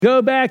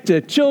Go back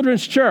to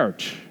children's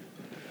church.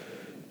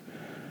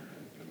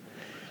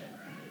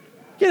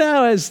 You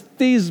know, as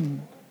these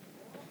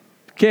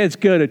kids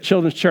go to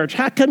children's church,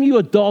 how come you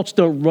adults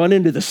don't run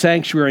into the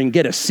sanctuary and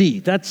get a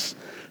seat? That's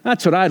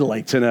what I'd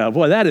like to know.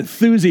 Boy, that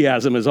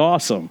enthusiasm is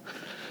awesome.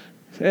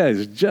 That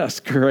is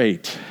just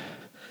great.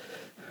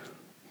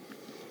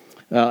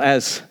 Well,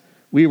 as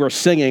we were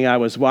singing, I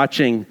was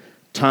watching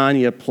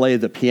Tanya play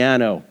the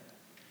piano,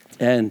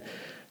 and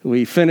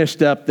we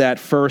finished up that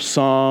first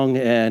song,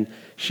 and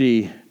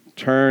she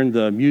turned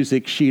the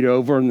music sheet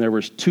over, and there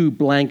was 2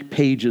 blank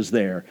pages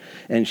there,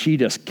 and she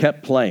just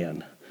kept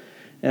playing.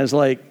 And it's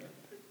like,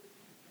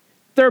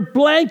 they're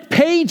blank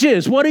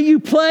pages. What are you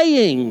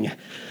playing?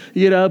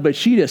 You know, but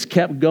she just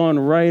kept going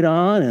right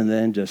on, and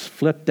then just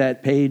flipped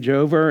that page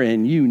over,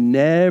 and you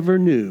never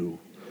knew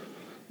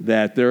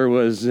that there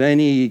was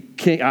any,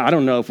 I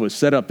don't know if it was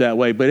set up that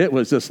way, but it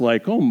was just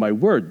like, oh my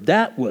word,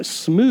 that was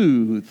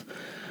smooth.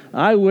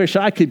 I wish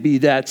I could be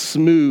that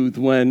smooth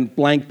when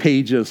blank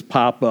pages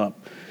pop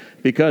up.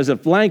 Because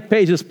if blank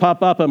pages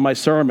pop up in my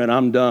sermon,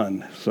 I'm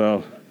done.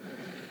 So,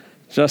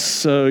 just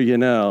so you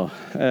know,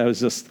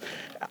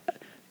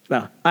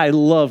 now, I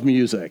love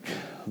music.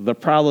 The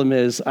problem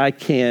is I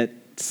can't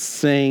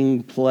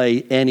sing,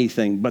 play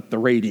anything but the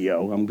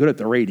radio. I'm good at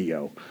the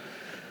radio.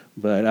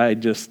 But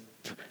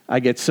I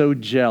get so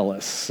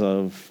jealous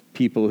of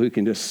people who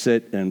can just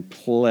sit and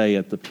play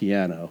at the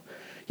piano.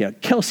 Yeah,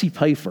 Kelsey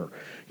Pfeiffer.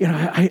 You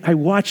know, I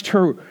watched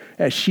her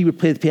as she would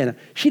play the piano.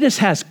 She just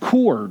has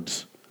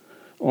chords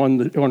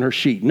on her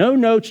sheet. No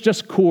notes,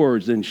 just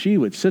chords. And she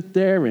would sit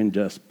there and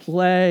just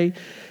play.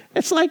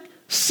 It's like,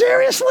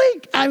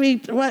 seriously? I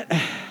mean, what?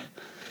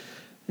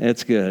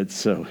 It's good.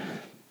 So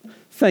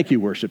thank you,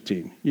 worship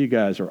team. You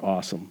guys are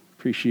awesome.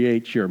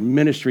 Appreciate your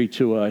ministry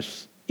to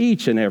us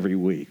each and every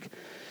week.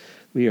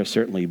 We are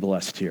certainly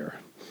blessed here.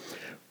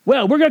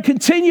 Well, we're going to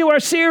continue our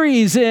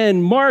series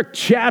in Mark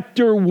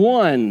chapter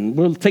 1.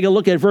 We'll take a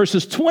look at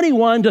verses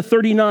 21 to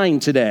 39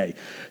 today.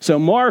 So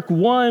Mark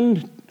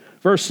 1,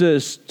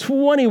 verses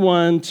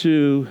 21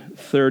 to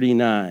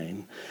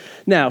 39.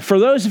 Now, for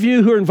those of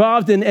you who are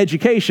involved in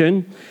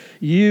education,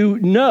 you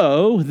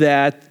know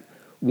that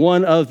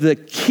one of the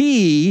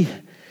key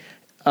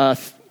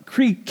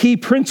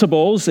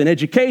principles in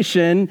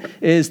education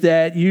is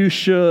that you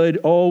should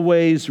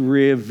always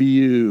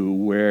review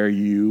where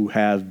you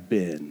have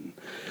been.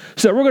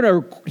 So we're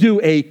going to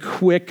do a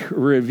quick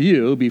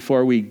review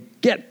before we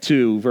get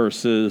to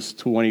verses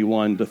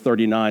 21 to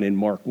 39 in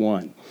Mark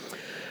 1.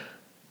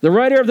 The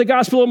writer of the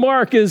Gospel of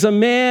Mark is a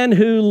man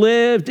who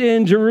lived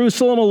in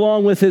Jerusalem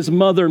along with his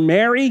mother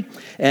Mary,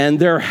 and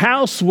their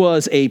house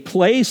was a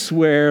place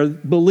where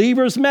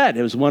believers met.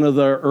 It was one of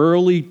the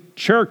early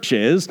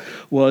churches,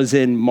 was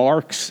in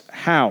Mark's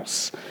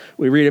house.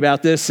 We read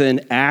about this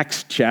in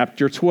Acts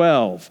chapter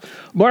 12.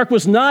 Mark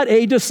was not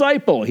a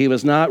disciple. He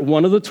was not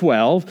one of the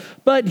 12,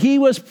 but he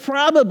was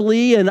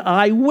probably an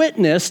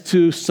eyewitness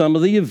to some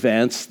of the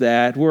events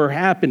that were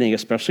happening,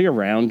 especially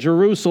around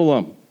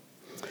Jerusalem.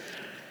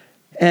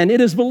 And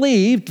it is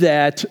believed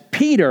that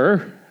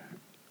Peter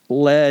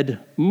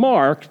led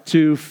Mark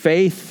to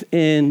faith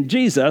in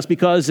Jesus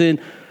because in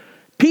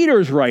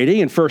Peter's writing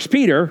in 1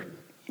 Peter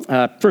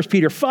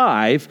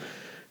 5,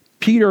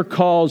 Peter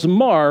calls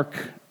Mark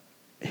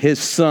his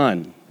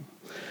son.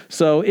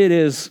 So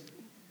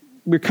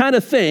we kind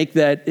of think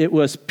that it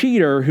was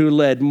Peter who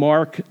led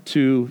Mark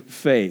to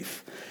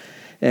faith.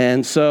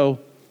 And so,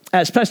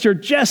 as Pastor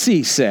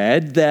Jesse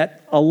said,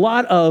 that a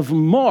lot of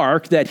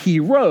Mark that he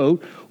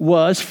wrote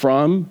was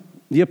from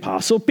the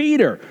Apostle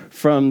Peter,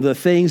 from the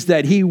things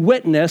that he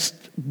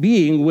witnessed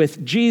being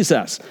with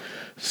Jesus.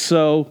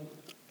 So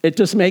it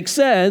just makes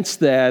sense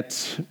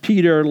that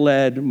Peter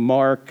led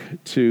Mark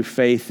to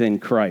faith in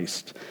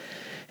Christ.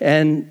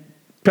 And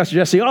Pastor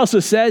Jesse also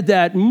said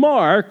that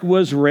Mark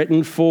was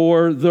written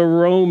for the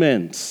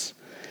Romans.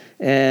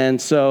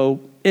 And so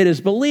it is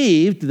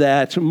believed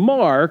that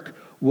Mark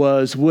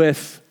was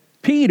with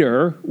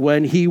Peter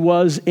when he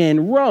was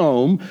in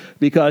Rome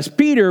because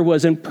Peter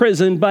was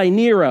imprisoned by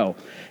Nero.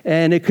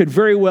 And it could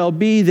very well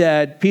be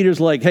that Peter's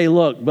like, hey,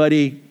 look,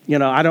 buddy,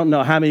 I don't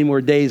know how many more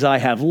days I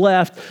have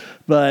left,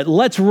 but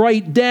let's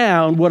write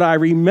down what I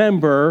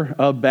remember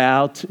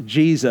about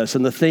Jesus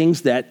and the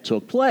things that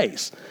took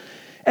place.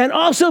 And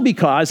also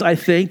because I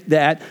think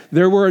that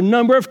there were a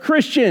number of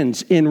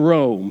Christians in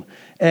Rome.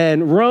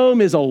 And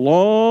Rome is a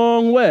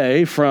long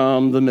way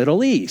from the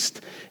Middle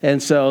East.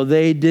 And so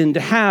they didn't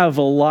have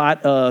a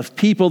lot of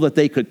people that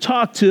they could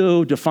talk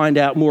to find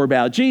out more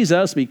about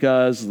Jesus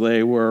because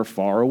they were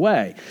far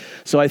away.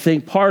 So I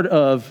think part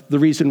of the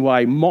reason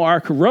why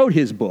Mark wrote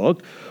his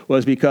book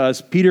was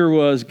because Peter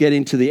was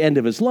getting to the end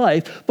of his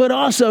life, but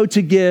also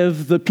to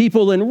give the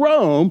people in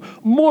Rome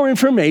more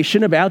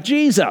information about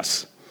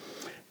Jesus.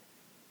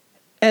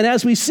 And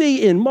as we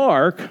see in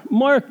Mark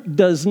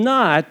does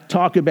not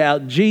talk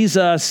about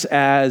Jesus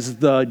as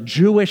the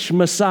Jewish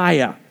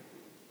Messiah.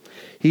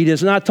 He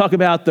does not talk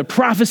about the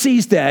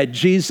prophecies that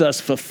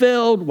Jesus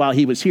fulfilled while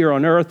he was here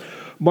on earth.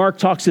 Mark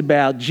talks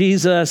about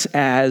Jesus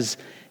as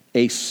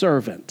a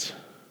servant.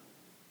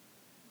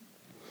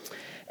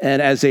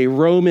 And as a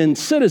Roman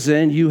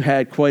citizen, you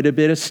had quite a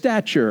bit of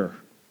stature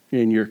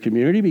in your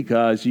community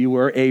because you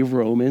were a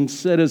Roman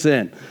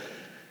citizen.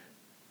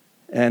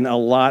 And a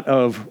lot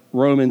of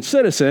Roman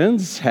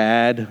citizens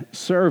had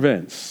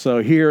servants.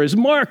 So here is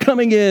Mark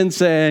coming in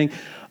saying,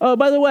 oh,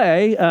 by the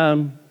way,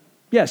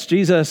 yes,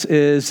 Jesus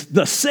is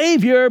the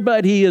Savior,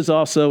 but he is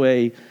also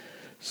a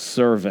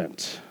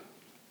servant.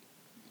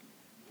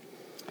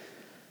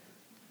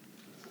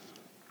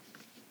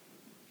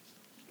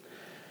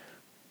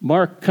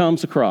 Mark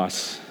comes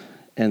across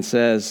and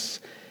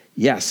says,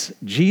 yes,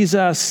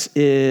 Jesus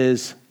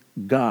is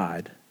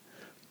God,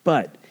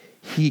 but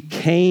he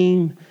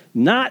came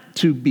not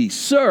to be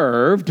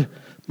served,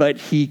 but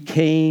he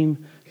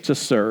came to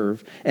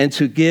serve and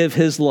to give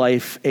his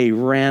life a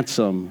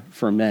ransom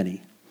for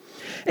many.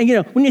 And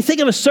when you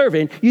think of a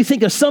servant, you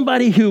think of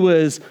somebody who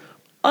is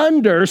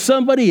under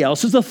somebody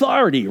else's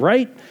authority,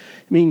 right?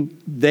 I mean,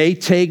 they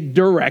take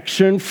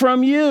direction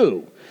from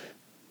you.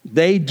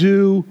 They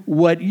do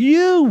what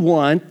you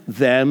want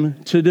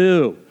them to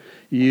do.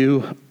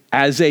 You,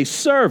 as a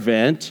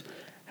servant,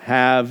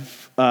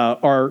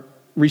 are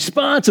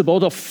responsible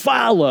to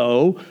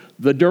follow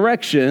the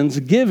directions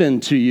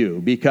given to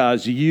you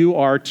because you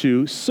are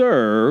to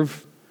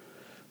serve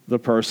the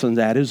person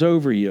that is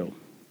over you.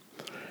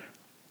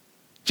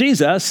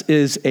 Jesus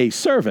is a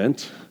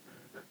servant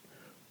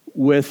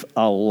with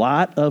a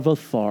lot of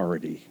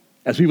authority,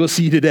 as we will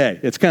see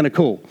today. It's kind of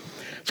cool.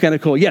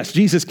 Yes,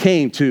 Jesus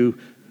came to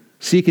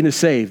seek and to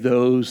save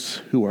those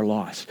who are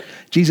lost.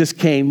 Jesus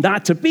came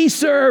not to be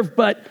served,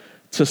 but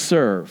to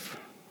serve.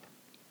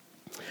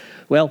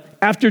 Well,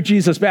 after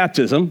Jesus'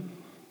 baptism,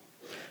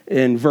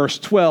 in verse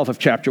 12 of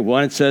chapter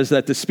 1, it says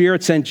that the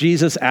Spirit sent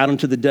Jesus out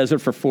into the desert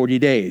for 40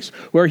 days,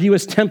 where he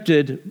was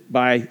tempted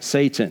by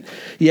Satan.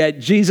 Yet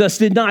Jesus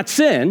did not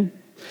sin,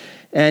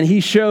 and he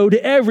showed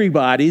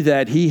everybody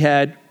that he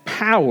had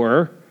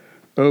power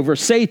over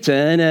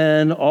Satan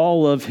and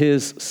all of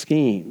his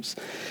schemes.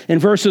 In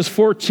verses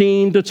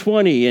 14 to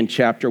 20 in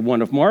chapter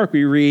 1 of Mark,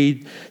 we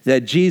read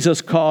that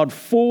Jesus called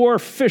 4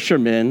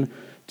 fishermen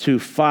to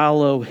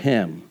follow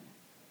him.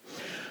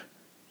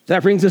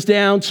 That brings us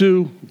down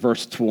to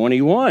verse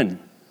 21.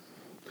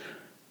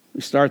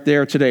 We start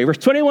there today. Verse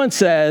 21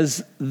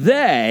 says,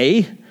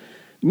 they,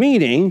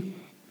 meaning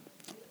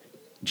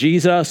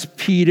Jesus,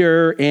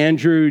 Peter,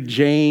 Andrew,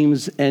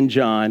 James, and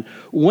John,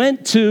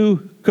 went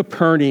to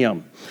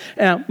Capernaum.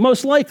 Now,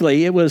 most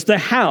likely, it was the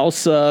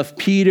house of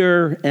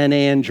Peter and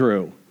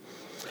Andrew.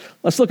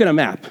 Let's look at a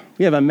map.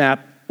 We have a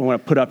map I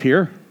want to put up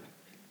here.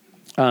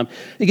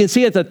 You can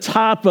see at the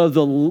top of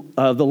the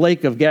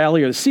Lake of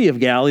Galilee, or the Sea of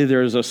Galilee,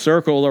 there's a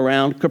circle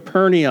around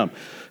Capernaum.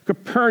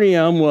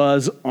 Capernaum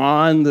was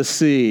on the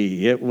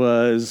sea. It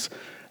was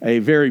a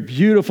very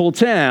beautiful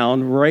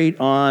town right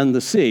on the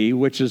sea,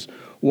 which is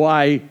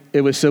why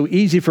it was so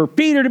easy for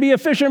Peter to be a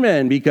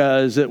fisherman,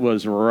 because it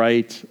was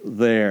right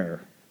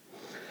there.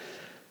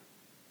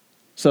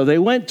 So they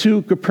went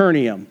to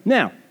Capernaum.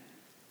 Now,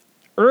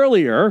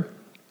 earlier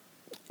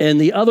in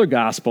the other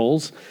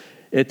Gospels,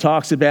 it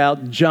talks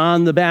about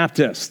John the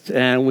Baptist,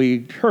 and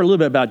we heard a little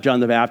bit about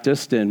John the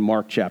Baptist in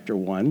Mark chapter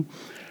 1.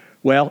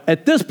 Well,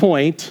 at this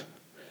point,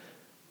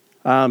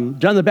 John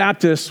the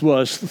Baptist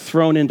was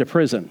thrown into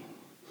prison.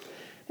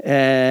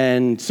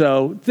 And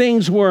so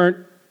things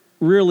weren't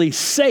really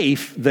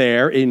safe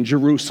there in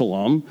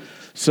Jerusalem.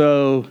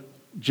 So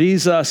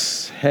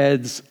Jesus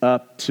heads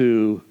up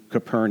to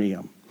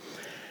Capernaum.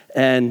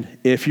 And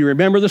if you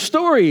remember the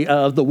story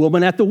of the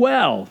woman at the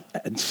well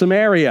in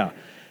Samaria,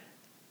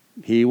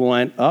 he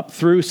went up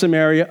through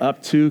Samaria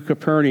up to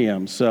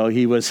Capernaum. So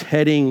he was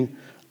heading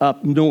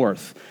up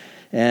north.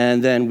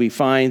 And then we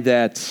find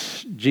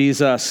that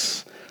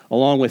Jesus,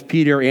 along with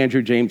Peter,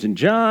 Andrew, James, and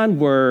John,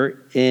 were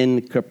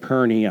in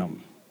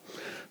Capernaum.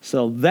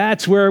 So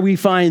that's where we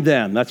find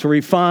them. That's where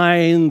we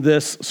find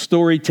this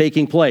story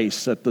taking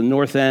place, at the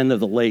north end of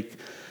the Lake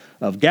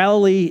of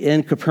Galilee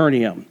in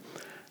Capernaum.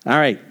 All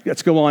right,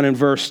 let's go on in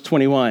verse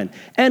 21.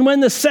 And when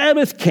the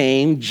Sabbath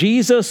came,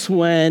 Jesus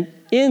went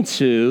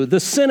into the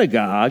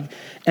synagogue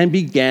and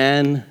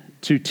began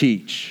to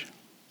teach.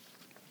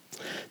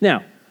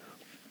 Now,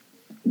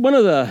 one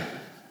of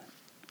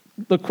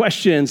the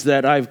questions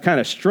that I've kind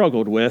of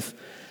struggled with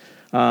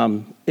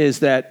is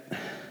that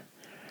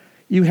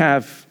you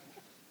have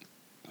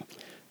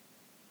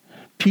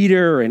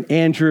Peter and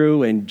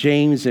Andrew and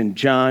James and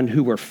John,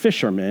 who were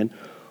fishermen.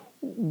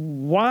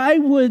 Why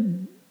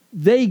would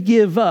they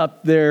give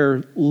up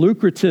their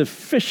lucrative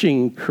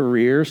fishing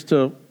careers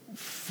to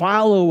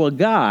follow a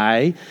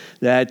guy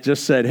that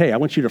just said, hey, I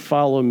want you to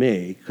follow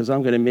me because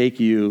I'm going to make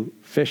you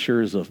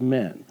fishers of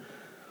men?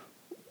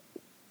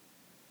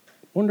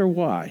 Wonder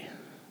why.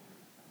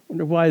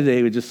 Wonder why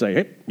they would just say,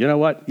 hey, you know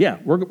what? Yeah,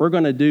 we're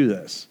going to do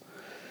this.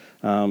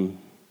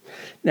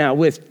 Now,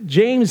 with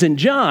James and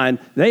John,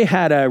 they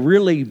had a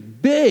really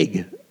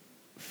big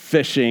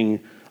fishing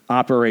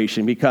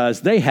operation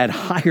because they had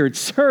hired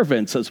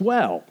servants as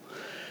well.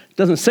 It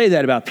doesn't say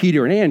that about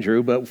Peter and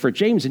Andrew, but for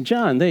James and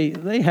John,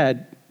 they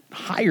had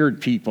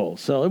hired people.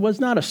 So it was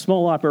not a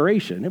small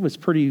operation. It was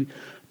pretty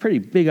pretty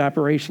big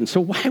operation.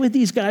 So why would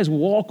these guys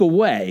walk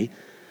away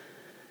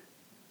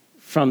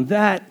from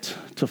that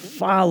to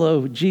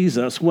follow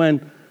Jesus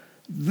when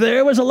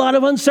there was a lot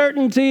of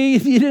uncertainty?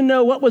 You didn't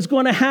know what was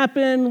going to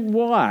happen.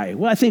 Why?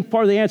 Well, I think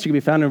part of the answer can be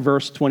found in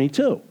verse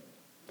 22.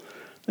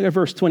 Look at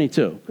verse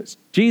 22.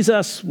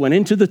 Jesus went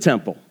into the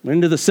temple, went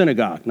into the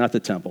synagogue, not the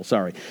temple,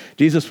 sorry.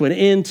 Jesus went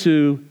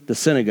into the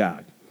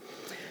synagogue.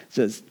 It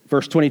says,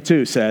 verse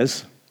 22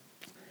 says,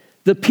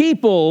 the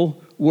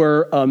people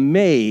were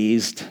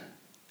amazed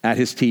at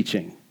his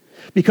teaching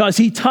because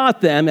he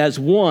taught them as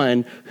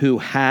one who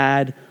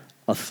had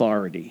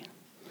authority.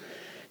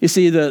 You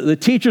see, the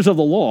teachers of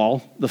the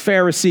law, the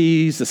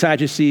Pharisees, the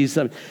Sadducees,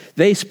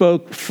 they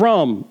spoke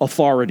from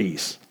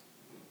authorities.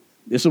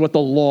 This is what the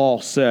law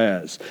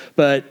says.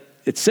 But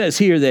it says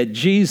here that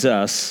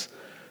Jesus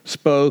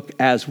spoke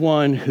as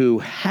one who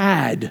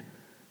had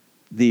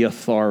the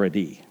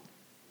authority.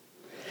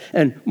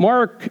 And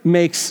Mark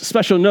makes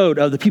special note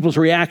of the people's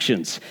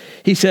reactions.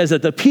 He says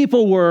that the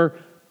people were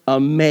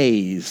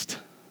amazed.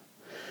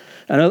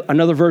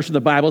 Another verse of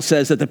the Bible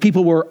says that the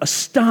people were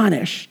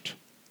astonished.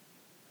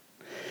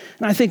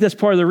 And I think that's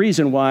part of the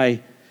reason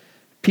why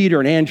Peter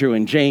and Andrew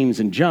and James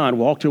and John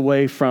walked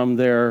away from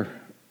their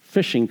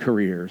fishing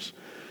careers,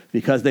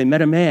 because they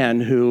met a man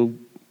who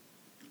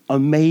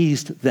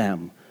amazed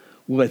them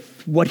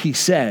with what he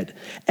said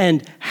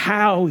and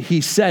how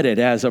he said it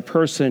as a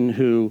person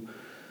who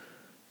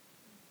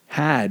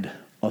had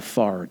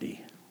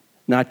authority,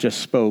 not just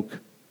spoke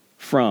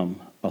from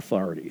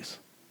authorities.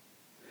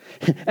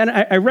 And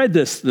I read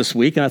this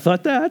week, and I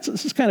thought,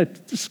 this is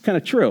kind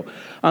of true.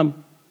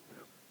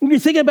 When you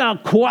think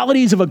about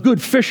qualities of a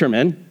good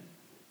fisherman,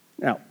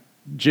 now,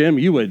 Jim,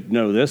 you would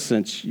know this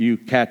since you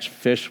catch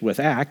fish with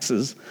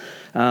axes.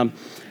 You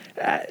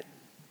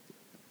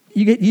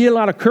need a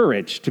lot of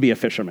courage to be a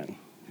fisherman.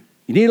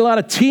 You need a lot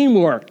of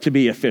teamwork to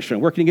be a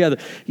fisherman, working together.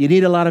 You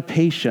need a lot of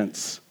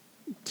patience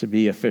to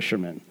be a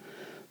fisherman,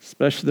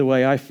 especially the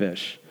way I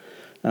fish.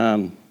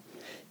 You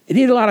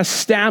need a lot of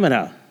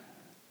stamina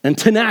and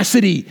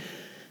tenacity.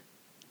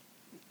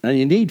 And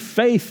you need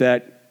faith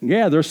that,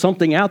 there's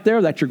something out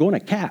there that you're going to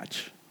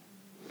catch.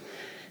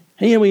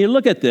 And when you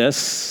look at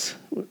these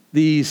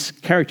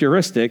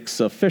characteristics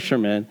of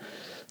fishermen,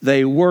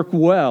 they work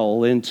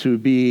well into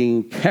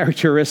being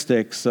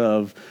characteristics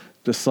of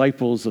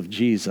disciples of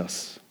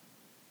Jesus.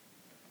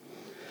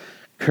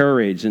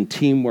 Courage and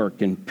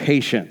teamwork and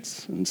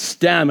patience and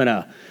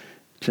stamina,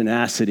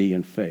 tenacity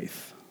and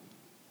faith.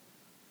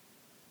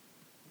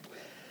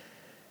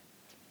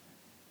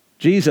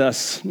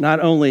 Jesus not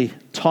only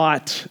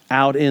taught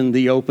out in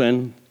the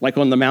open, like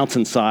on the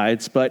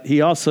mountainsides, but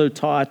he also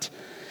taught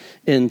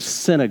in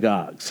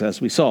synagogues, as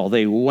we saw.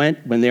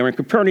 When they were in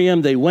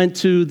Capernaum, they went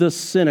to the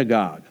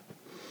synagogue.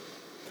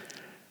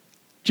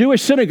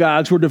 Jewish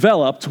synagogues were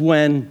developed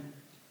when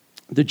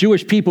the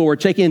Jewish people were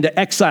taken into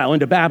exile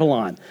into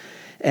Babylon,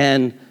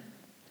 and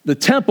the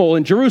temple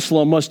in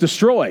Jerusalem was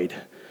destroyed.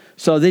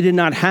 So they did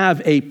not have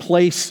a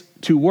place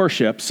to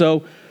worship.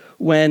 So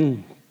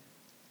when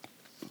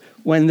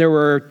there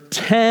were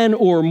 10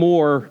 or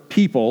more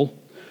people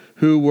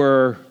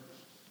 10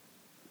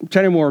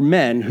 or more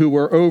men who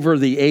were over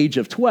the age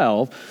of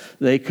 12,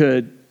 they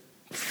could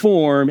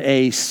form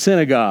a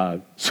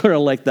synagogue, sort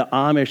of like the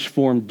Amish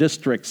form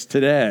districts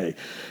today.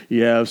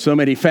 You have so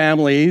many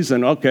families,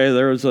 and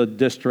there's a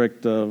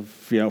district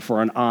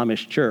for an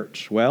Amish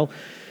church. Well,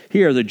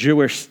 here the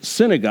Jewish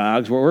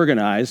synagogues were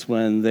organized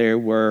when there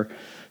were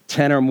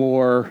 10 or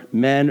more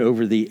men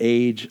over the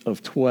age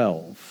of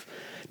 12.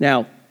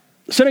 Now,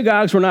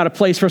 synagogues were not a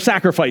place for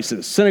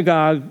sacrifices.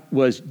 Synagogue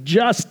was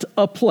just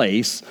a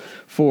place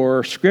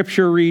for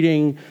scripture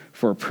reading,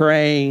 for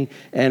praying,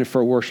 and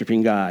for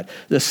worshiping God.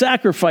 The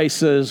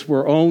sacrifices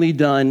were only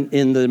done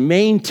in the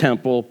main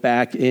temple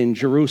back in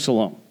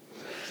Jerusalem.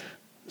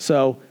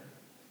 So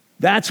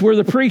that's where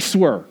the priests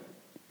were,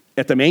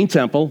 at the main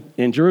temple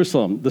in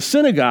Jerusalem. The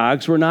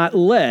synagogues were not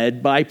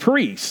led by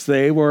priests.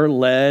 They were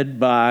led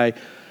by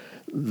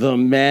the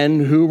men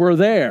who were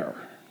there.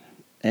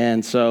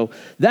 And so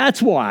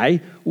that's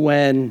why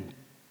when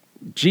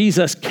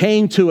Jesus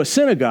came to a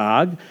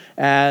synagogue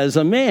as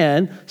a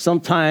man,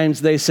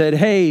 sometimes they said,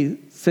 hey,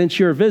 since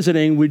you're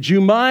visiting, would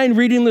you mind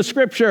reading the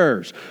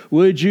scriptures?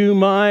 Would you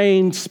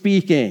mind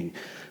speaking?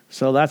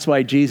 So that's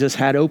why Jesus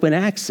had open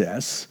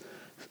access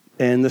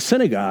in the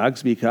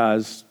synagogues,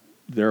 because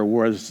there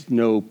was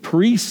no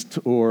priest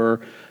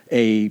or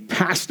a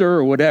pastor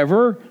or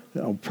whatever,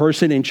 a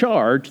person in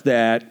charge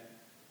that,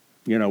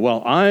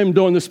 I'm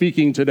doing the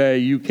speaking today,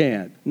 you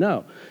can't.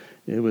 No,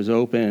 it was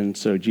open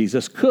so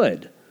Jesus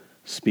could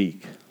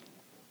speak.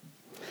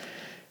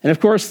 And of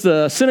course,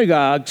 the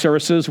synagogue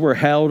services were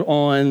held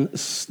on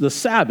the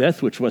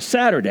Sabbath, which was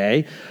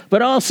Saturday,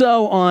 but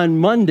also on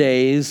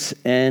Mondays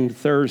and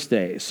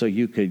Thursdays. So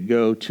you could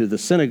go to the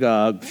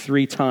synagogue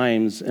 3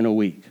 times in a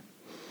week.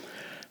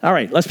 All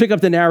right, let's pick up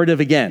the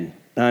narrative again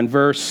on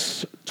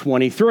verse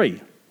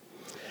 23.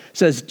 It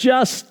says,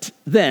 just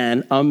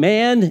then, a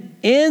man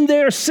in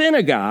their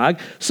synagogue.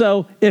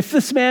 So if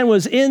this man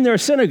was in their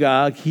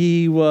synagogue,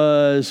 he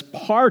was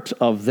part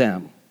of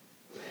them.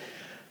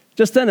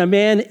 Just then, a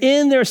man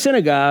in their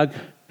synagogue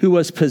who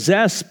was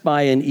possessed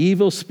by an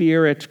evil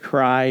spirit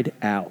cried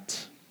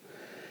out.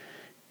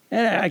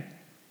 And I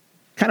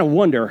kind of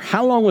wonder,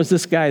 how long was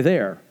this guy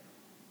there?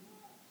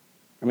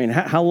 I mean,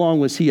 how long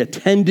was he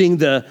attending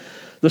the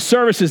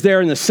services there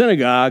in the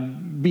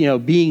synagogue,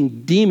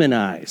 being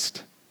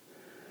demonized?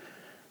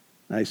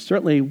 I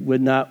certainly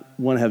would not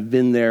want to have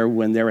been there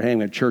when they were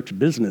having a church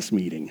business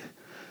meeting.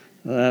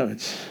 We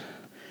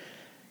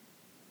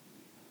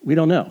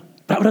don't know.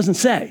 The Bible doesn't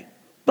say.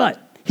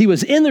 But he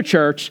was in the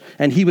church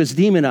and he was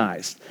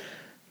demonized.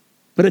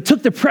 But it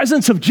took the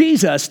presence of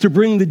Jesus to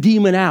bring the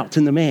demon out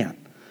in the man.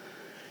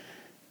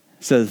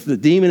 So the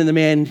demon in the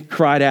man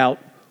cried out,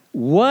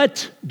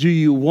 "What do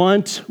you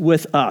want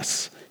with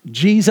us,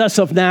 Jesus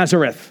of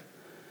Nazareth?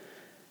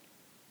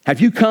 Have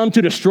you come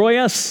to destroy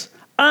us?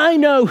 I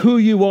know who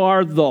you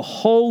are, the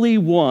Holy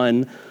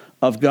One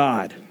of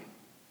God."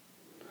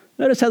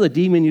 Notice how the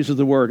demon uses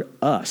the word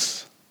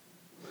us.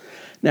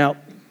 Now,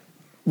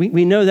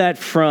 we know that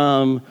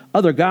from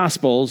other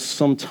gospels.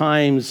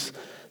 Sometimes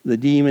the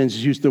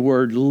demons use the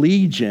word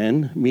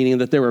legion, meaning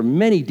that there were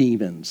many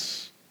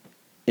demons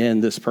in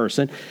this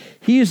person.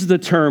 He uses the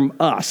term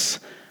us.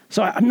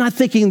 So I'm not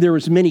thinking there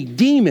was many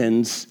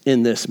demons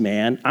in this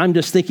man. I'm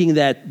just thinking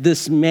that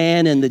this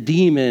man and the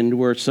demon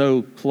were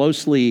so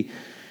closely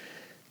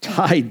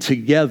tied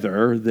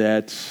together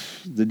that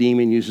the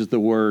demon uses the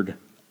word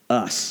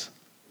us.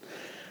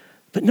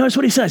 But notice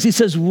what he says. He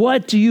says,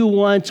 "What do you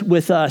want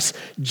with us,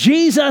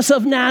 Jesus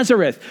of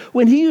Nazareth?"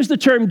 When he used the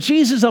term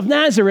Jesus of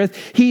Nazareth,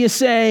 he is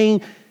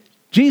saying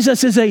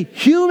Jesus is a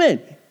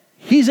human.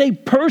 He's a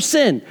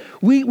person.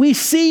 We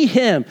see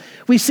him.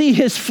 We see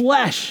his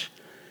flesh.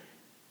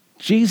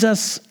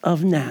 Jesus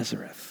of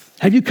Nazareth.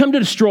 Have you come to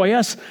destroy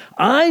us?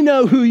 I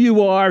know who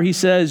you are. He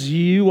says,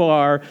 you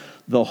are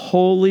the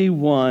Holy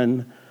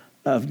One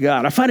of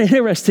God. I find it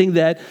interesting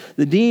that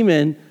the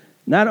demon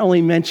not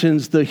only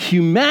mentions the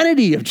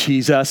humanity of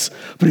Jesus,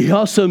 but he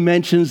also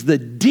mentions the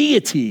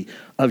deity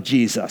of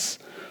Jesus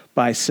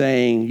by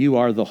saying, you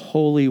are the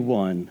Holy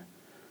One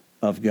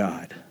of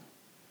God.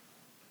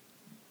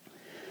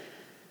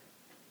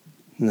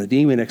 And the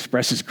demon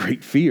expresses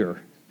great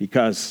fear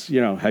because,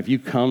 have you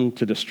come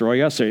to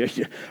destroy us?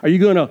 Are you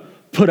going to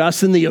put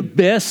us in the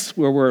abyss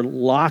where we're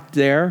locked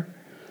there?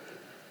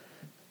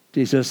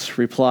 Jesus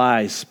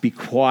replies, "Be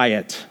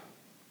quiet,"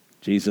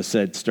 Jesus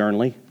said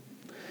sternly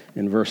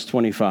in verse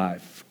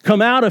 25.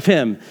 "Come out of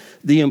him."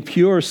 The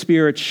impure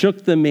spirit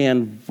shook the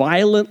man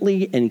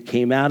violently and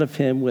came out of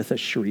him with a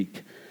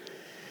shriek.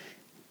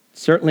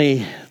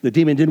 Certainly, the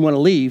demon didn't want to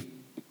leave,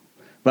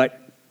 but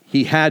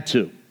he had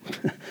to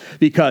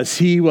because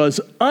he was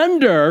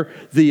under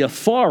the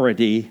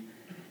authority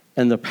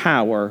and the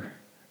power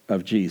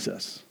of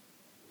Jesus.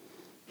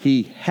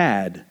 He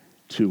had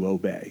to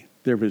obey.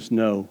 There was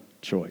no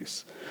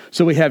choice.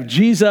 So we have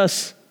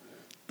Jesus,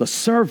 the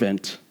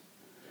servant,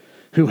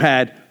 who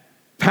had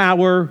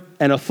power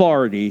and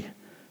authority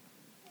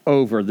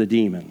over the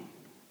demon.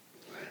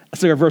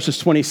 Let's look at verses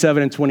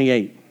 27 and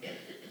 28.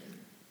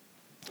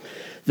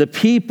 The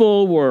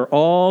people were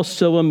all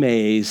so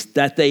amazed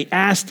that they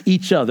asked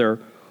each other,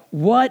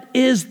 "What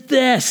is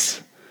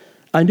this?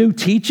 A new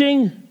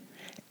teaching?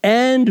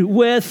 And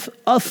with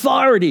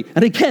authority."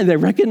 And again, they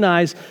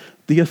recognize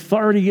the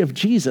authority of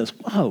Jesus.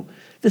 Whoa,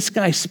 this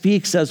guy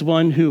speaks as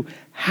one who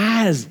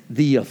has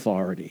the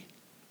authority.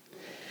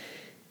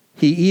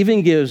 He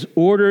even gives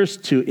orders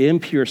to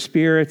impure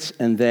spirits,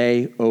 and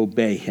they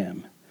obey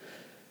him.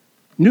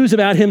 News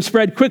about him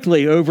spread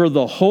quickly over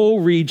the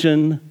whole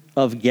region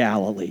of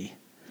Galilee.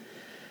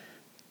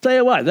 Tell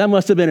you what, that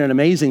must have been an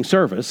amazing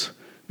service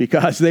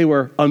because they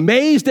were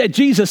amazed at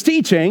Jesus'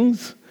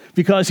 teachings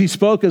because he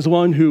spoke as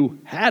one who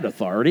had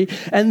authority,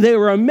 and they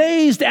were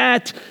amazed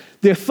at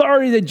the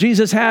authority that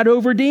Jesus had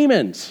over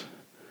demons.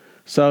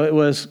 So it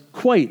was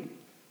quite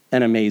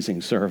an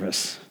amazing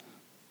service.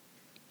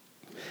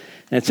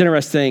 And it's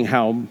interesting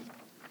how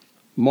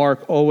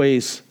Mark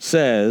always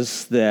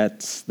says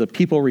that the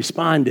people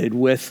responded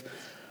with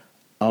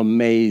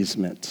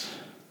amazement.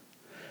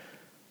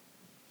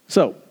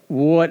 So,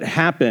 what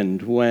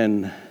happened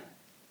when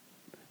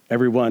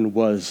everyone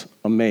was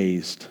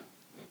amazed?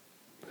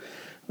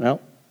 Well,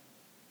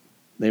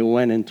 they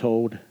went and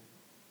told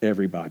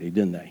everybody,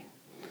 didn't they?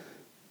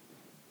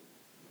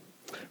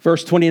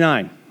 Verse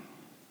 29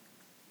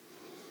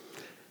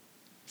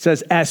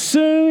 says, "As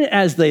soon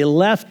as they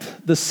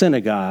left the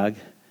synagogue,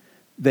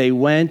 they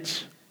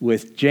went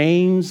with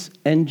James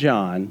and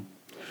John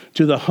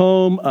to the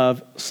home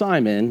of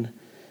Simon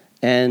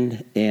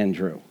and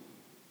Andrew."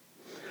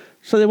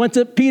 So they went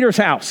to Peter's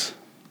house.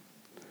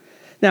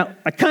 Now,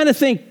 I kind of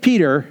think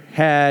Peter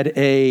had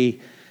a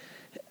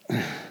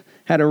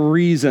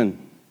reason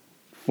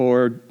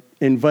for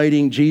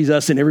inviting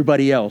Jesus and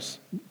everybody else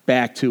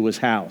back to his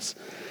house.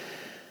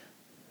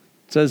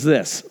 It says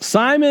this: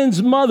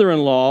 Simon's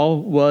mother-in-law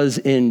was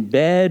in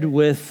bed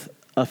with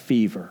a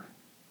fever.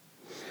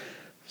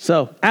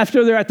 So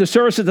after they're at the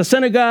service at the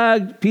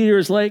synagogue, Peter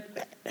is like,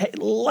 hey,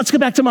 let's go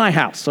back to my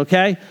house,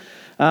 okay?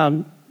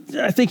 I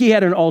think he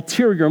had an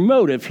ulterior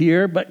motive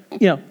here, but,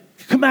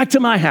 come back to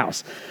my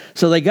house.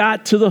 So they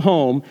got to the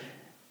home,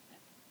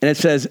 and it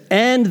says,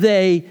 and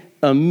they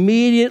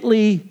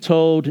immediately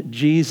told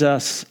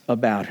Jesus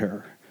about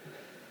her.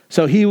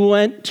 So he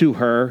went to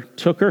her,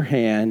 took her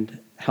hand,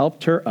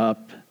 helped her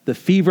up. The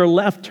fever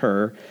left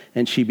her,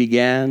 and she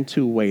began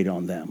to wait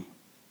on them.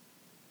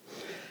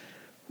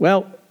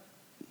 Well,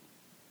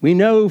 we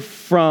know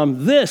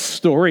from this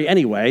story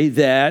anyway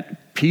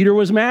that Peter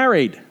was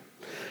married.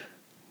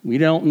 We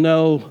don't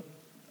know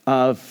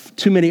of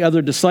too many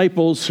other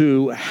disciples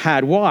who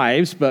had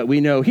wives, but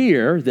we know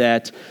here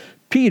that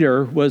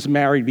Peter was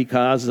married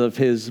because of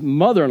his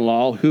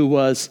mother-in-law who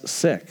was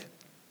sick.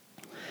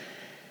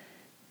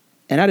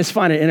 And I just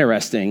find it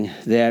interesting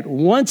that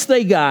once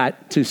they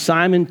got to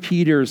Simon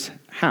Peter's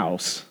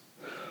house,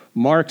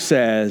 Mark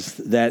says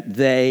that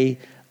they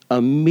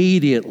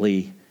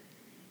immediately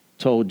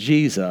told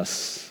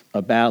Jesus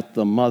about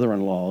the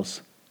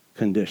mother-in-law's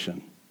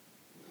condition.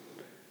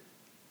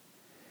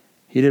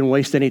 He didn't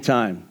waste any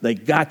time. They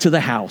got to the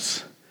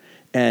house,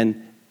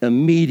 and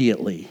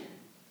immediately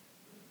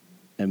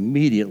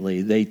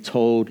they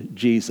told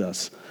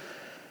Jesus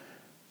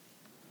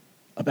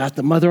about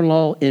the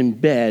mother-in-law in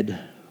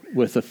bed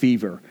with a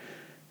fever.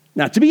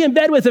 Now, to be in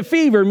bed with a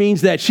fever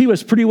means that she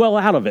was pretty well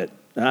out of it.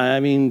 I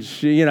mean,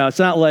 it's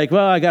not like,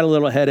 well, I got a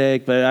little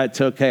headache, but it's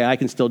okay, I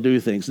can still do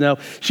things. No,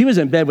 she was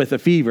in bed with a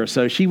fever,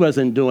 so she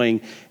wasn't doing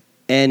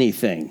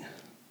anything.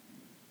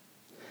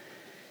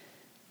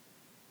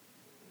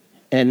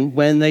 And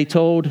when they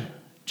told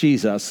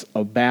Jesus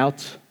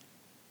about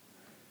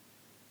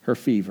her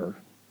fever,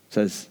 it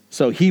says,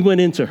 so he went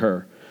into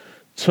her,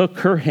 took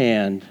her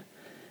hand,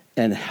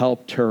 and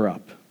helped her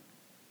up.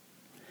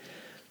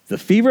 The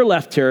fever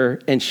left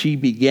her, and she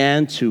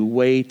began to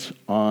wait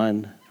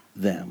on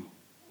them.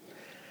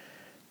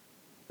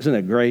 Isn't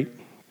it great?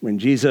 When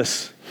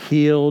Jesus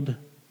healed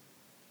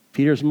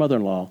Peter's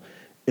mother-in-law,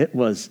 it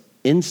was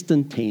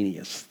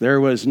instantaneous.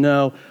 There was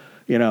no,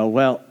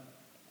 well,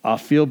 I'll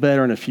feel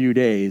better in a few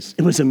days.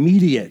 It was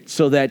immediate,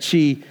 so that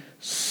she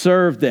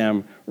served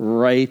them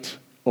right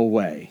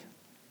away.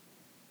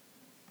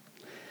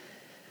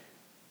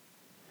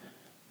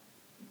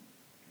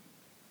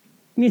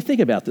 When you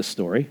think about this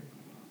story,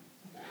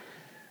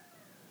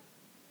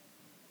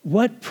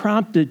 what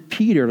prompted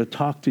Peter to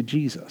talk to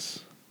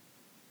Jesus?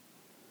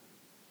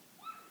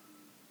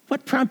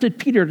 What prompted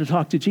Peter to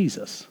talk to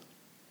Jesus?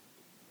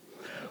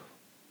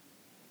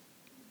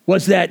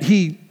 Was that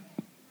he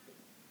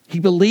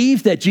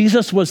believed that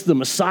Jesus was the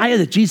Messiah,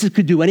 that Jesus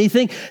could do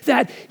anything,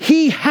 that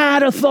he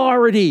had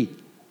authority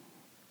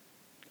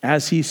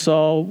as he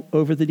saw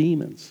over the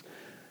demons.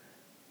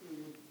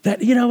 That,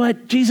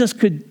 Jesus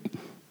could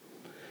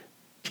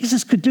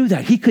do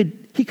that. He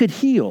could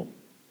heal.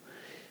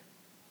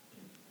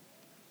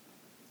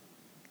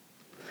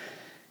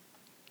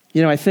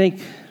 I think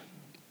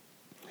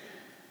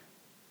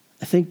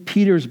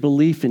Peter's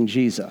belief in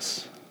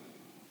Jesus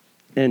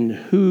and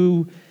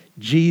who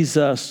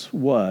Jesus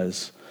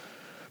was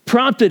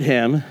prompted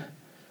him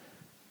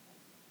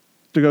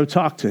to go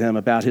talk to him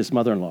about his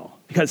mother-in-law.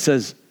 Because it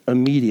says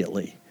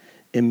immediately.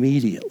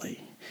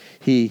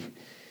 He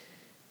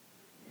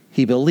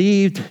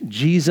believed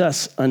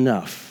Jesus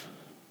enough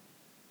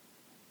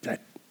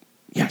that,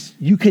 yes,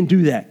 you can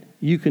do that.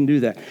 You can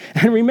do that.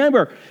 And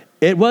remember,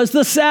 it was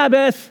the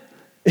Sabbath.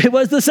 It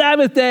was the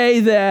Sabbath day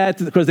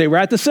because they were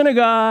at the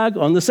synagogue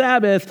on the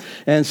Sabbath,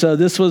 and so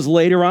this was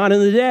later on in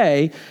the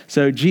day.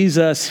 So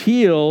Jesus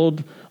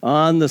healed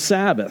on the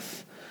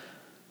Sabbath.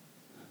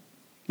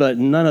 But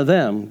none of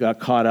them got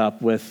caught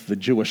up with the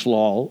Jewish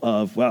law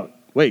of, well,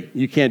 wait,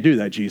 you can't do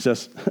that,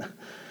 Jesus.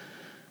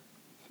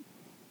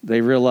 They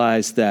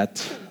realized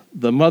that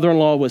the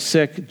mother-in-law was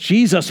sick,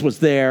 Jesus was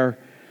there,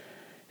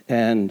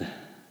 and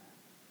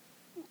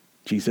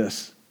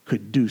Jesus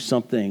could do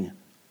something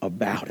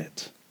about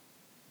it.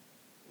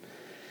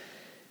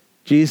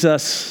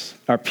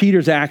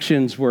 Peter's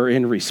actions were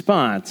in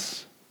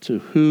response to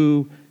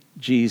who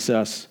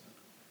Jesus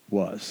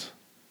was.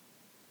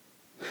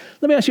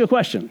 Let me ask you a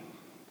question.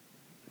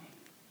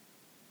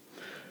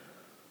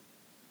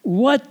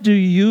 What do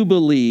you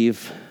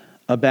believe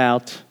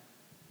about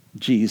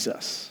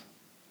Jesus?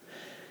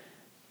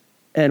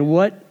 And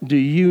what do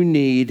you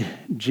need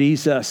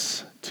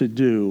Jesus to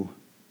do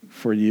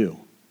for you?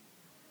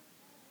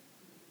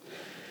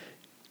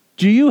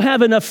 Do you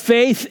have enough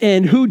faith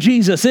in who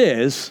Jesus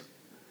is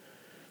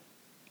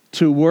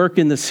to work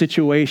in the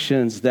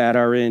situations that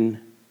are in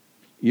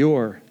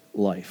your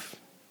life?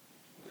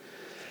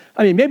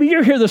 I mean, maybe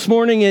you're here this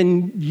morning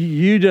and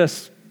you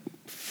just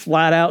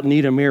flat out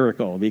need a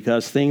miracle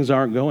because things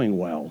aren't going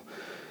well.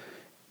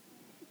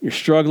 You're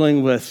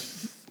struggling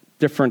with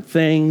different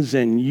things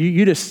and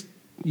you just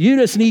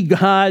need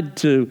God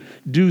to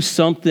do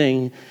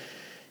something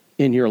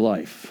in your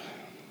life.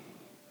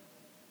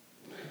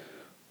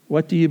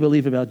 What do you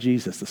believe about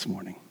Jesus this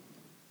morning?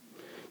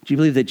 Do you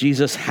believe that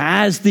Jesus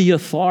has the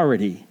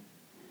authority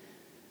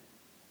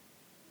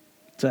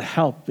to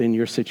help in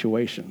your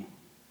situation?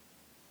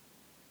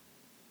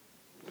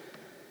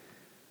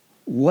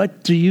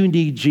 What do you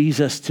need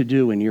Jesus to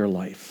do in your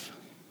life?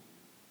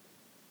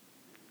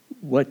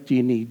 What do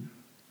you need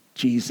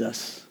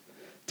Jesus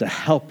to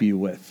help you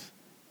with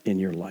in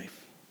your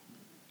life?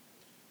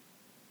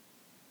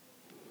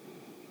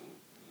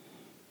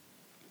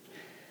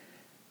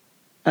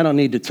 I don't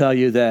need to tell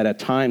you that at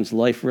times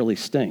life really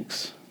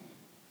stinks.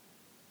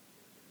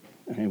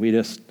 I mean, we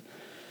just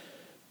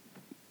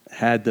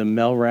had the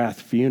Melrath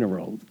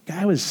funeral. The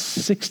guy was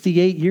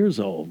 68 years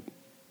old,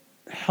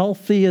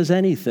 healthy as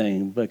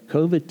anything, but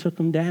COVID took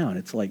him down.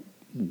 It's like,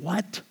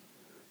 what?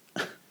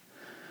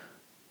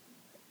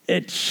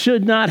 It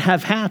should not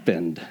have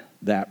happened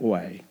that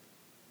way.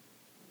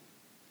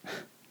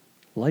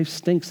 Life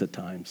stinks at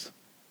times.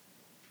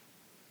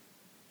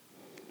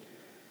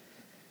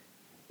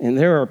 And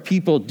there are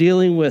people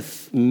dealing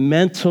with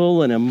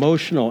mental and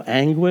emotional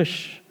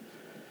anguish.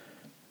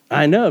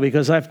 I know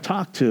because I've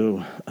talked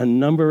to a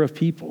number of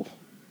people.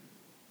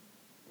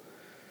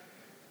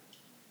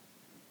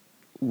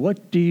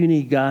 What do you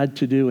need God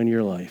to do in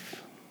your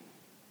life?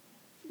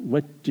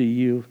 What do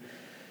you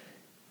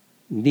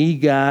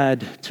need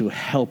God to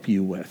help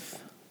you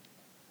with?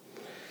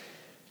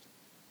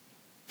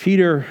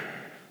 Peter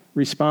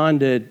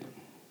responded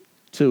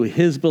to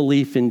his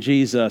belief in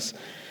Jesus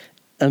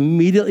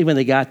immediately when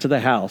they got to the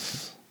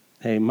house.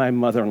 Hey, my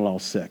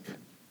mother-in-law's sick.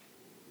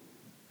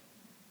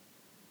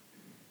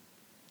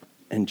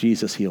 And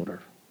Jesus healed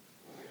her.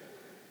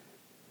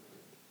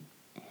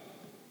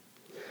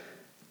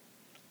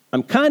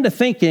 I'm kind of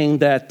thinking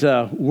that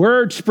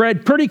word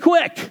spread pretty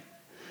quick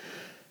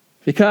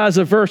because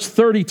of verse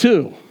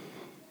 32.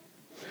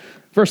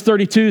 Verse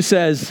 32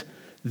 says,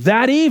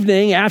 that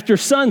evening after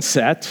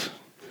sunset,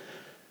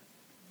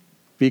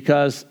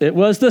 because it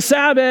was the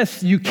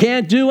Sabbath, you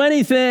can't do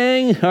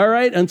anything, all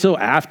right, until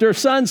after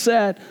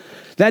sunset.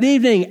 That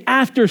evening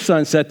after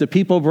sunset, the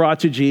people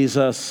brought to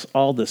Jesus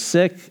all the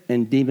sick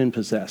and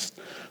demon-possessed.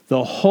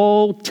 The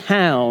whole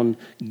town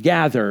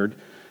gathered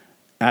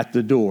at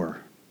the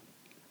door.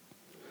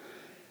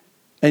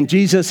 And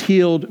Jesus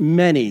healed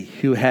many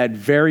who had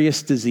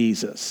various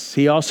diseases.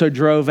 He also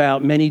drove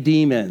out many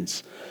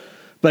demons.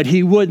 But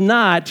he would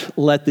not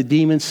let the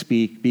demons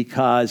speak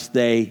because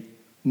they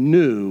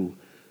knew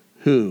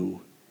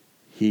who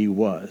he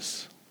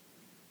was.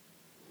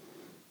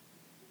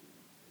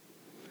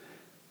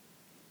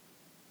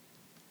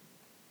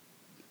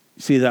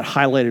 See that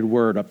highlighted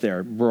word up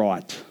there,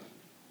 brought.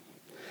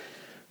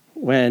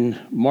 When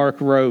Mark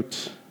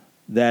wrote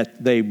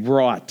that they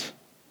brought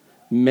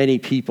many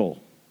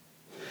people,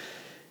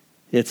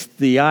 it's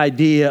the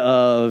idea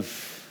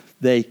of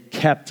they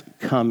kept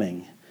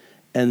coming,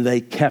 and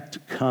they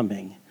kept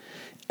coming,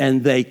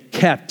 and they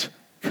kept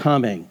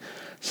coming.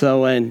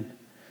 So when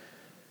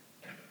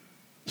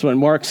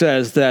Mark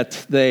says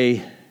that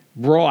they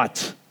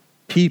brought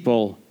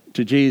people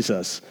to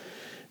Jesus,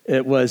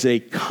 it was a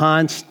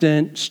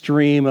constant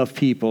stream of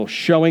people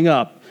showing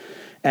up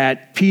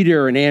at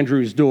Peter and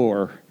Andrew's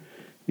door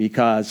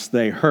because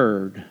they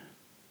heard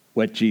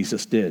what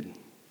Jesus did.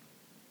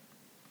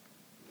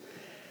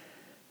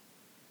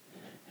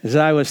 As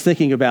I was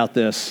thinking about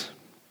this,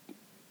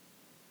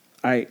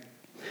 I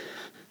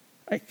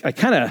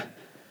kind of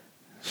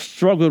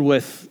struggled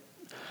with,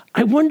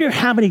 I wonder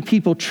how many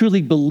people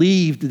truly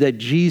believed that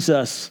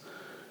Jesus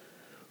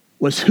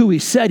was who he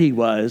said he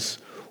was,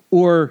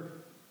 or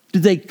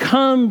did they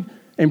come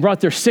and brought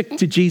their sick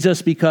to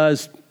Jesus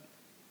because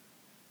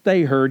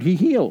they heard he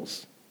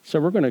heals? So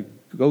we're going to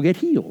go get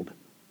healed.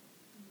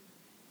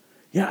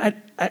 Yeah,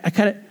 I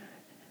kind of,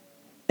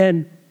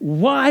 and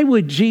why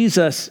would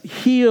Jesus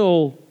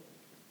heal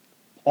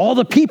all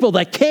the people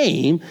that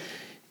came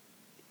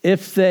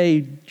if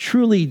they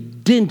truly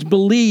didn't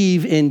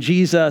believe in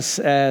Jesus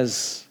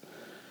as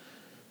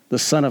the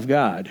Son of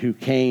God who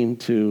came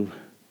to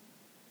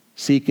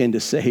seek and to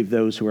save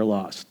those who are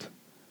lost?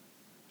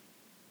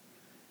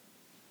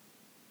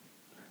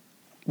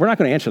 We're not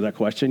going to answer that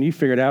question. You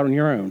figure it out on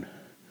your own.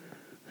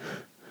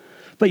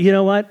 But you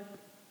know what?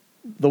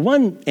 The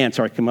one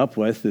answer I come up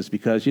with is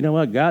because, you know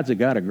what? God's a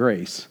God of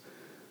grace.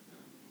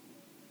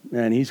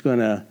 And he's going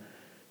to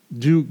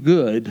do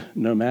good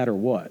no matter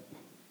what.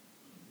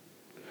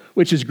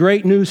 Which is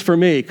great news for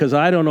me because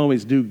I don't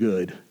always do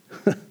good.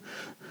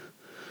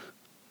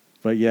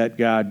 But yet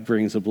God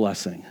brings a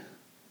blessing.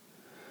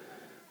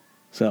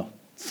 So,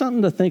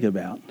 something to think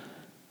about.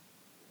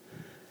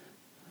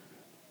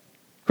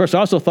 Of course, I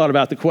also thought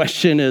about the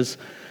question is,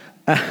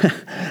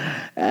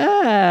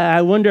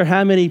 I wonder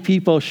how many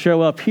people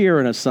show up here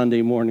on a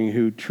Sunday morning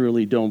who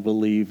truly don't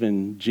believe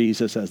in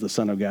Jesus as the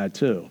Son of God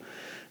too.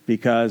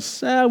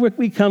 Because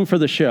we come for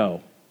the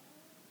show.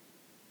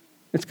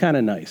 It's kind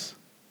of nice.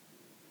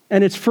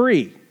 And it's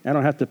free. I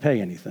don't have to pay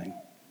anything.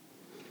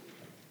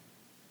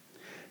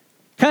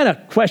 Kind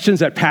of questions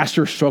that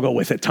pastors struggle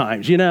with at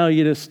times. You know,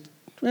 you just,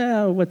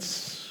 what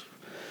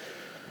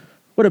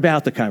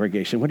about the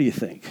congregation? What do you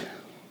think?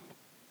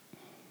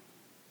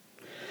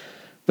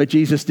 But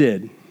Jesus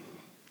did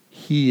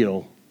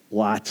heal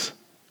lots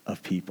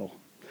of people.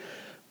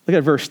 Look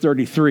at verse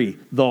 33.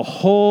 The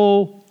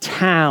whole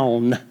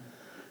town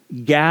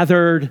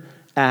gathered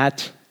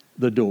at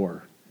the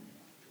door.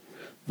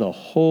 The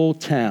whole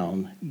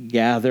town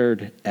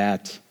gathered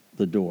at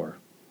the door.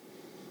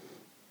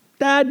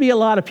 That'd be a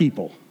lot of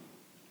people.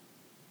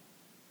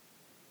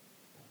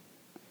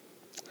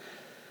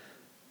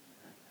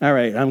 All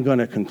right, I'm going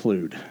to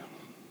conclude.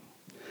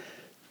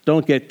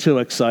 Don't get too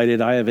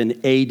excited. I have an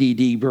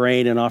ADD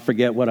brain, and I'll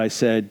forget what I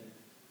said,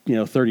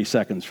 30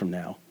 seconds from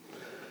now.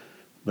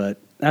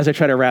 But as I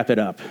try to wrap it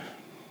up,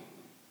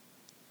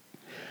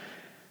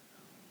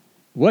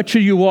 what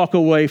should you walk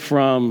away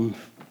from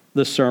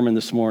the sermon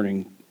this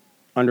morning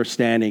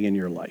understanding in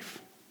your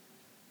life?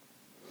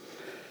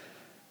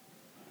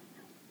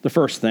 The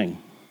first thing,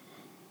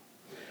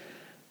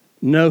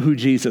 know who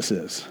Jesus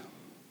is.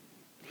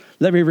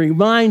 Let me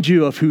remind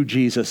you of who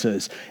Jesus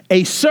is.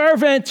 A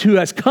servant who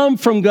has come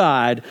from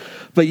God,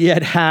 but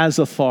yet has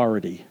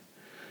authority.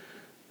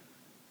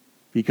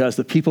 Because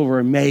the people were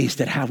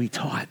amazed at how he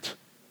taught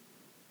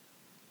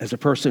as a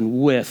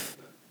person with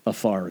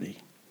authority.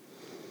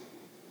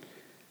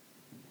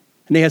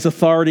 And he has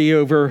authority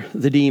over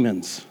the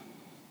demons.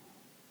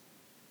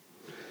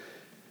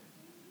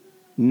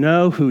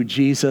 Know who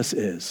Jesus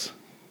is.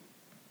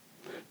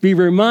 Be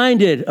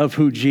reminded of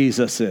who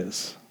Jesus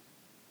is.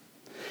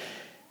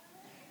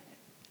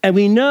 And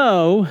we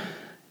know,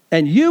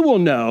 and you will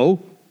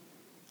know,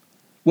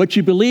 what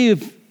you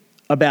believe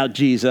about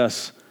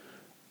Jesus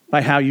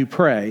by how you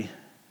pray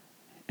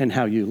and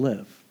how you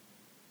live.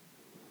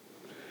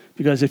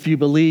 Because if you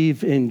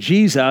believe in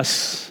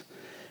Jesus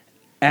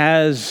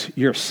as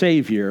your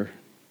Savior,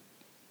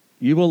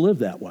 you will live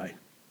that way.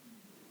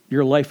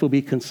 Your life will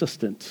be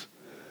consistent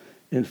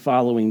in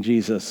following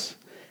Jesus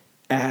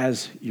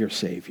as your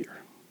Savior.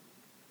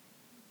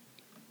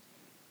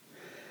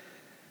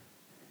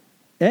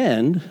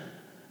 And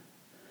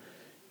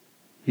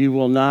you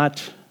will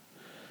not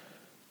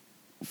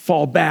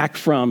fall back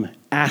from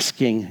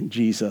asking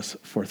Jesus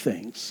for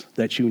things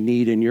that you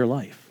need in your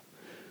life.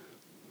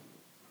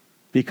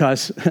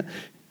 Because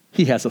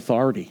he has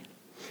authority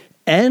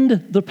and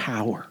the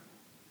power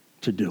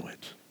to do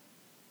it.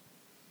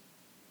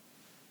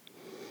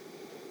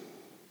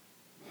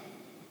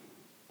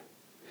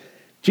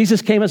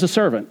 Jesus came as a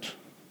servant.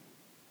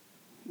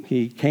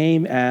 He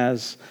came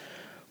as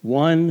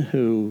one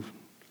who,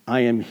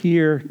 I am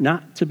here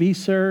not to be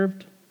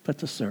served, but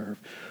to serve.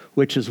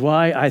 Which is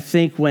why I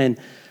think when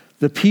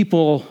the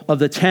people of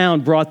the town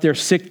brought their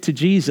sick to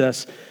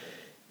Jesus,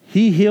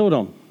 he healed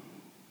them.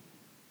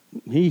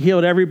 He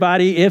healed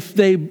everybody. If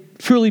they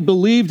truly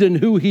believed in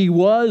who he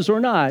was or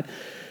not,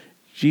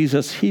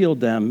 Jesus healed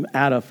them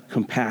out of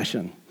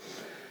compassion.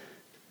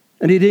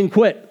 And he didn't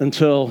quit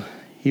until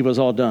he was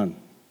all done.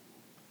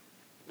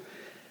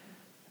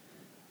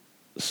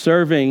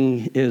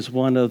 Serving is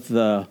one of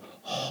the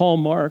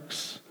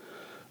hallmarks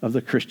of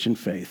the Christian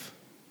faith.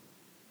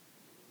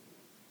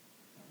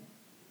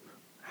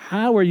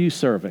 How are you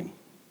serving?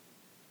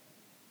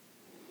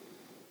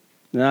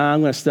 Now,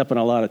 I'm going to step on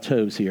a lot of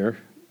toes here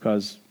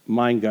because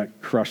mine got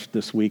crushed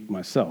this week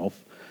myself.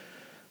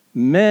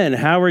 Men,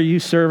 how are you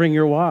serving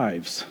your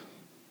wives?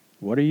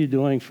 What are you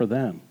doing for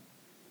them?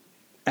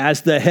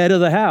 As the head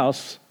of the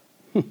house,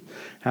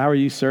 how are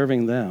you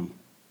serving them?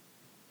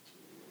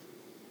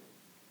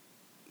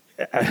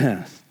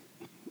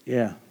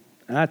 Yeah,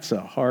 that's a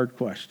hard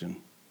question.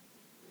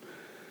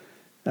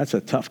 That's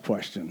a tough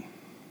question.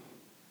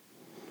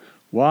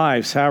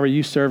 Wives, how are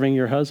you serving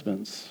your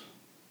husbands?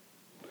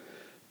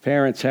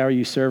 Parents, how are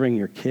you serving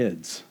your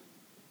kids?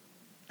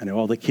 I know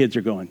all the kids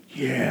are going,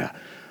 yeah,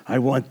 I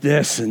want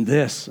this and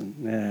this.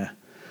 And,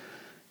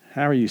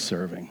 how are you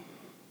serving?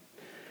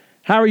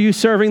 How are you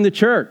serving the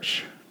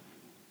church?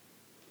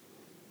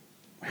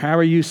 How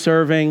are you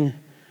serving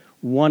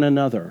one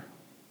another?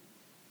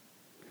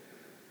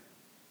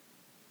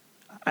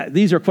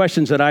 These are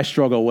questions that I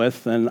struggle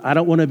with, and I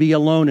don't want to be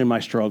alone in my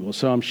struggle,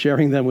 so I'm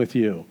sharing them with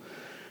you.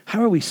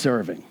 How are we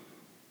serving?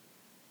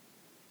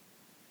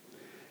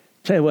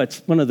 Tell you what,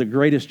 one of the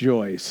greatest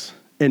joys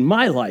in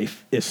my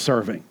life is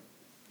serving.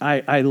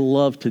 I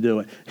love to do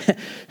it.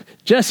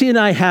 Jesse and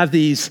I have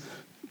these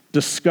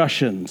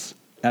discussions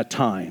at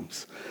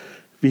times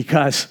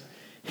because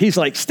he's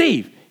like,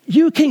 Steve,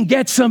 you can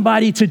get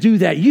somebody to do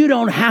that. You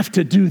don't have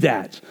to do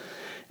that.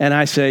 And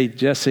I say,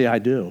 Jesse, I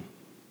do.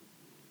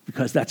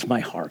 Because that's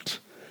my heart.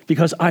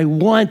 Because I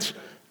want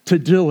to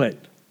do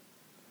it.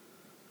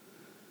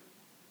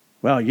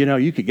 Well,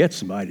 you could get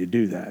somebody to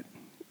do that.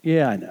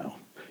 Yeah, I know.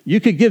 You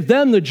could give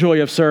them the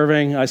joy of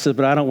serving. I said,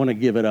 but I don't want to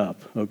give it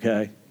up,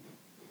 okay?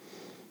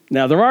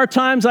 Now, there are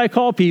times I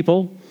call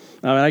people.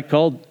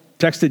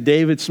 Texted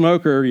David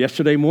Smoker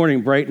yesterday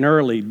morning bright and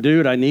early.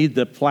 Dude, I need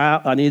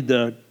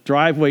the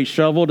driveway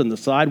shoveled and the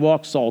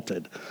sidewalk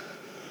salted.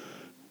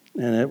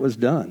 And it was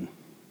done.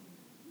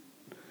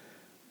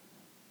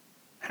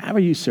 How are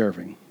you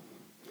serving?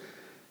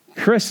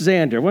 Chris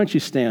Zander, why don't you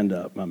stand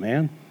up, my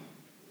man?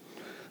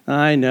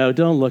 I know,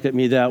 don't look at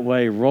me that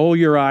way. Roll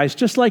your eyes,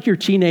 just like your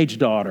teenage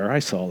daughter. I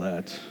saw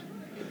that.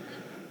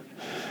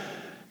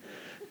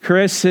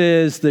 Chris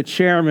is the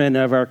chairman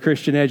of our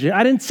Christian education.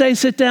 I didn't say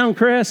sit down,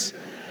 Chris.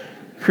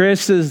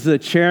 Chris is the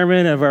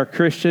chairman of our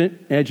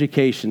Christian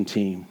education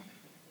team.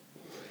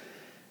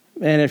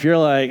 And if you're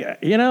like,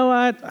 you know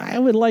what, I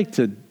would like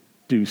to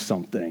do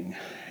something,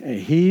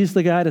 he's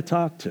the guy to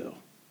talk to.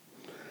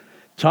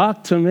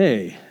 Talk to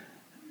me.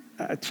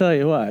 I tell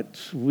you what,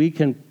 we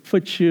can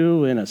put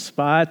you in a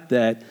spot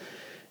that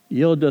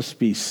you'll just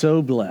be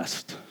so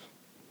blessed,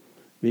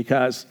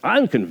 because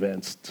I'm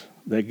convinced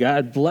that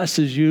God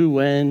blesses you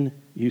when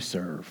you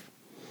serve.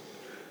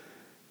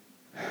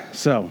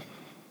 So,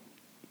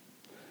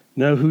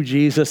 know who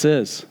Jesus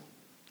is,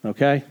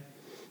 okay?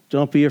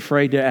 Don't be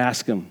afraid to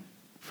ask him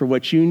for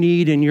what you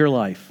need in your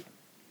life,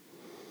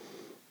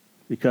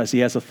 because he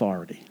has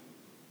authority.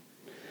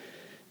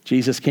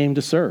 Jesus came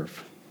to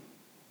serve.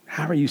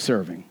 How are you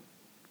serving?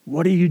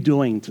 What are you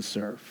doing to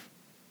serve?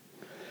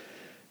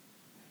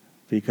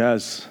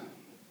 Because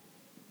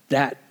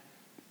that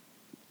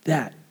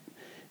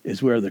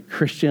is where the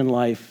Christian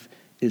life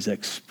is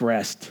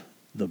expressed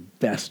the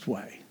best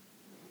way,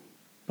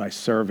 by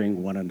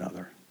serving one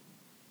another.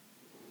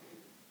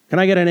 Can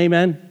I get an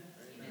amen?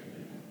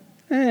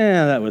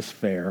 Amen. That was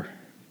fair.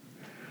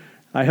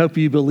 I hope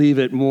you believe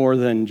it more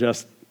than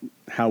just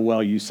how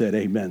well you said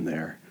amen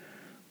there.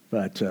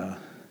 But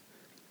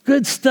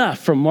good stuff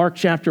from Mark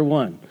chapter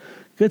 1.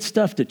 Good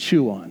stuff to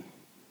chew on.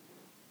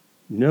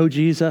 Know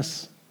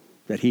Jesus,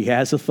 that he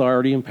has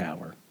authority and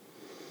power,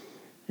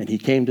 and he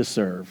came to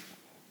serve.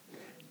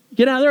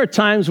 You know, there are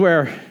times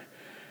where,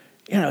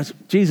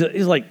 Jesus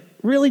is like,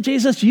 really,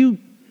 Jesus, you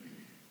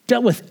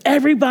dealt with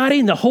everybody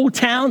in the whole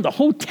town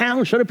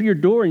showed up at your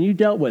door and you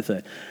dealt with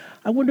it.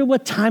 I wonder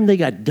what time they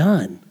got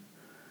done.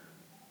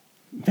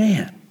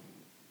 Man,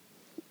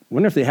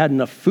 wonder if they had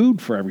enough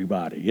food for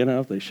everybody,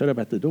 if they showed up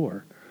at the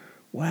door.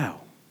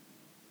 Wow.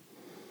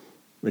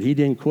 But he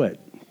didn't quit.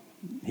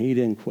 He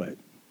didn't quit.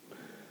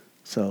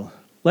 So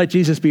let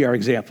Jesus be our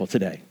example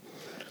today.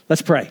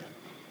 Let's pray.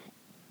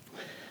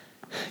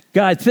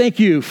 God, thank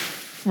you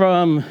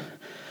from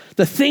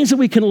the things that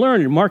we can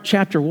learn in Mark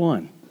chapter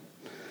 1.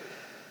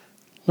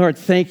 Lord,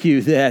 thank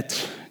you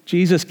that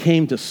Jesus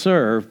came to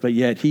serve, but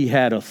yet he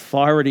had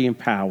authority and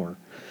power.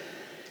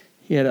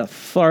 He had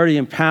authority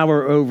and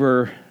power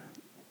over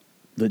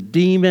the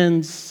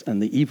demons and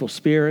the evil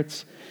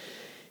spirits.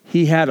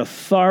 He had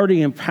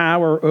authority and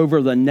power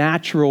over the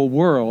natural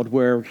world,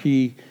 where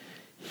he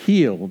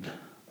healed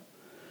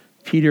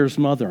Peter's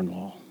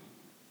mother-in-law.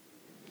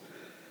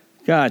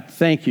 God,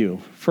 thank you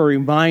for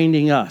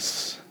reminding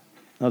us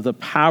of the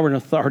power and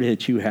authority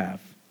that you have,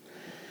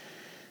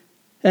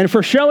 and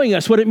for showing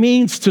us what it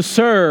means to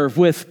serve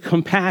with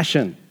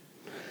compassion.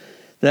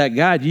 That,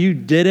 God, you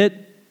did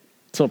it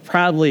till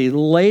probably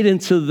late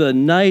into the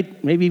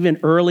night, maybe even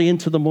early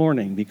into the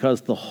morning,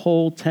 because the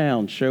whole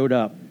town showed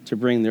up to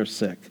bring their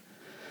sick.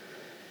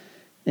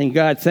 And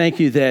God, thank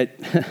you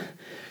that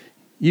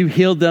you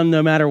healed them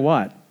no matter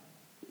what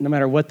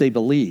they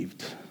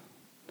believed,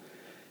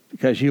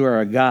 because you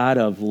are a God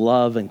of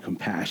love and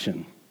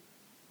compassion.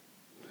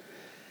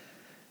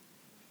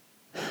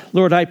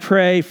 Lord, I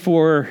pray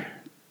for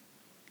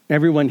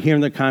everyone here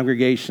in the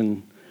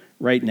congregation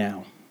right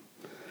now.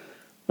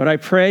 But I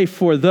pray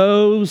for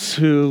those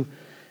who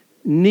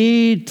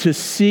need to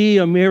see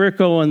a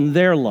miracle in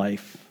their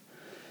life.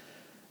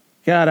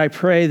 God, I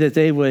pray that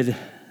they would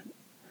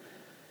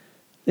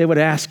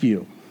ask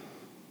you,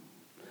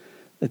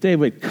 that they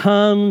would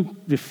come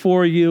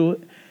before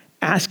you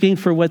asking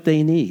for what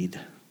they need,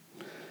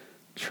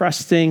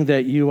 trusting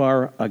that you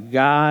are a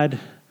God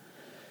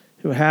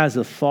who has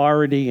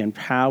authority and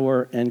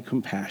power and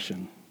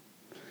compassion.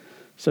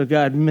 So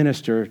God,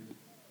 minister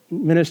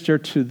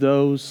to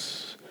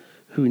those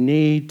who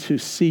need to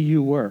see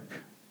you work.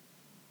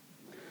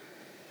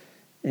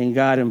 And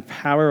God,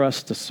 empower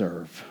us to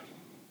serve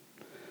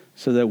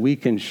so that we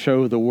can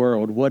show the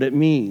world what it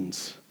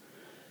means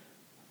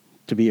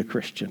to be a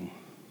Christian.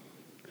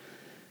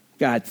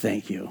 God,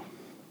 thank you.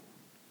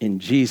 In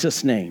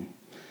Jesus' name,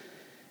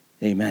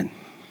 amen.